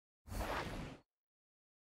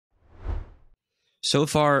So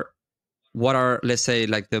far, what are, let's say,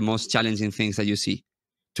 like the most challenging things that you see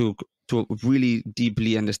to really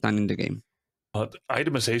deeply understanding the game?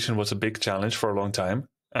 Itemization was a big challenge for a long time,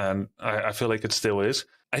 and I feel like it still is.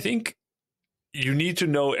 I think you need to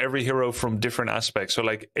know every hero from different aspects. So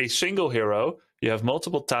like a single hero, you have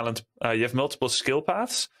multiple talent, you have multiple skill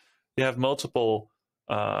paths, you have multiple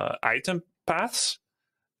item paths,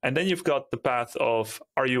 and then you've got the path of,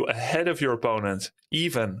 are you ahead of your opponent,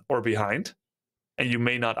 even or behind? And you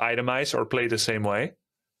may not itemize or play the same way.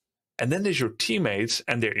 And then there's your teammates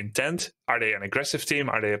and their intent. Are they an aggressive team?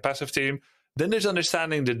 Are they a passive team? Then there's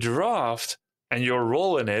understanding the draft and your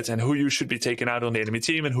role in it and who you should be taking out on the enemy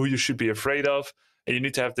team and who you should be afraid of. And you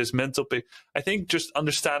need to have this mental pick. I think just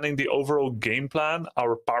understanding the overall game plan,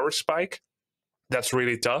 our power spike, that's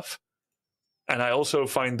really tough. And I also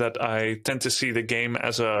find that I tend to see the game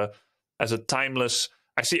as a timeless,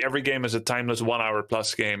 I see every game as a timeless 1 hour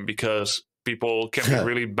plus game, because people can be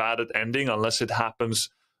really bad at ending unless it happens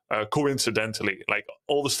coincidentally. Like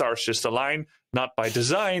all the stars just align, not by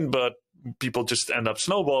design, but people just end up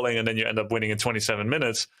snowballing, and then you end up winning in 27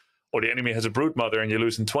 minutes, or the enemy has a brood mother and you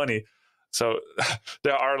lose in 20. So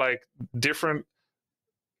there are like different,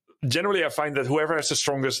 generally I find that whoever has the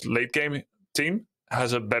strongest late game team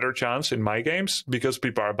has a better chance in my games, because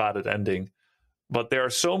people are bad at ending. But there are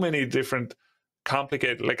so many different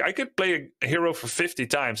complicated, like I could play a hero for 50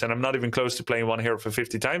 times and I'm not even close to playing one hero for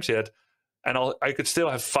 50 times yet, and I could still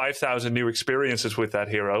have 5,000 new experiences with that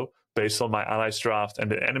hero based on my allies draft and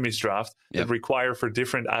the enemies draft that require for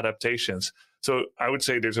different adaptations. So I would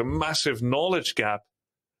say there's a massive knowledge gap,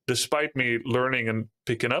 despite me learning and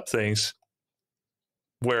picking up things,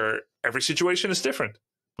 where every situation is different.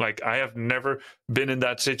 Like I have never been in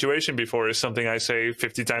that situation before is something I say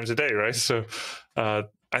 50 times a day, right? So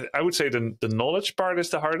I would say the knowledge part is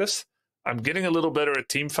the hardest. I'm getting a little better at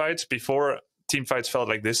team fights. Before, team fights felt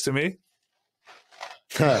like this to me.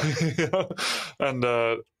 And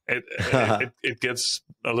it gets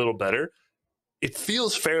a little better. It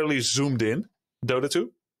feels fairly zoomed in, Dota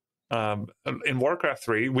 2. In Warcraft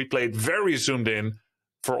 3, we played very zoomed in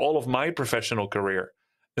for all of my professional career.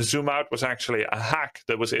 Zoom out was actually a hack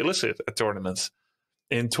that was illicit at tournaments.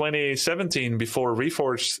 In 2017, before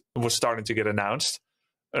Reforged was starting to get announced,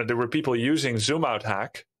 there were people using zoom out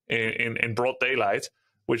hack in broad daylight,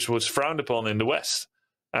 which was frowned upon in the West.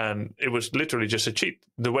 And it was literally just a cheat.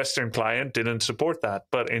 The Western client didn't support that.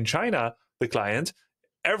 But in China, the client,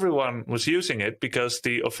 everyone was using it because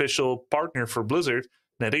the official partner for Blizzard,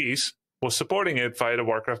 NetEase, was supporting it via the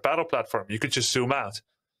Warcraft battle platform. You could just zoom out.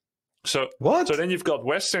 So then you've got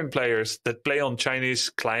Western players that play on Chinese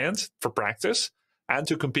clients for practice and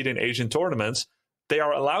to compete in Asian tournaments. They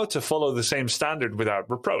are allowed to follow the same standard without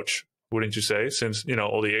reproach, wouldn't you say? Since, you know,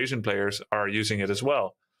 all the Asian players are using it as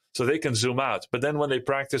well. So they can zoom out. But then when they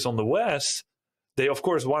practice on the West, they of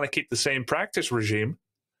course want to keep the same practice regime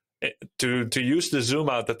to use the zoom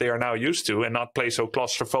out that they are now used to and not play so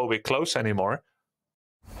claustrophobic close anymore.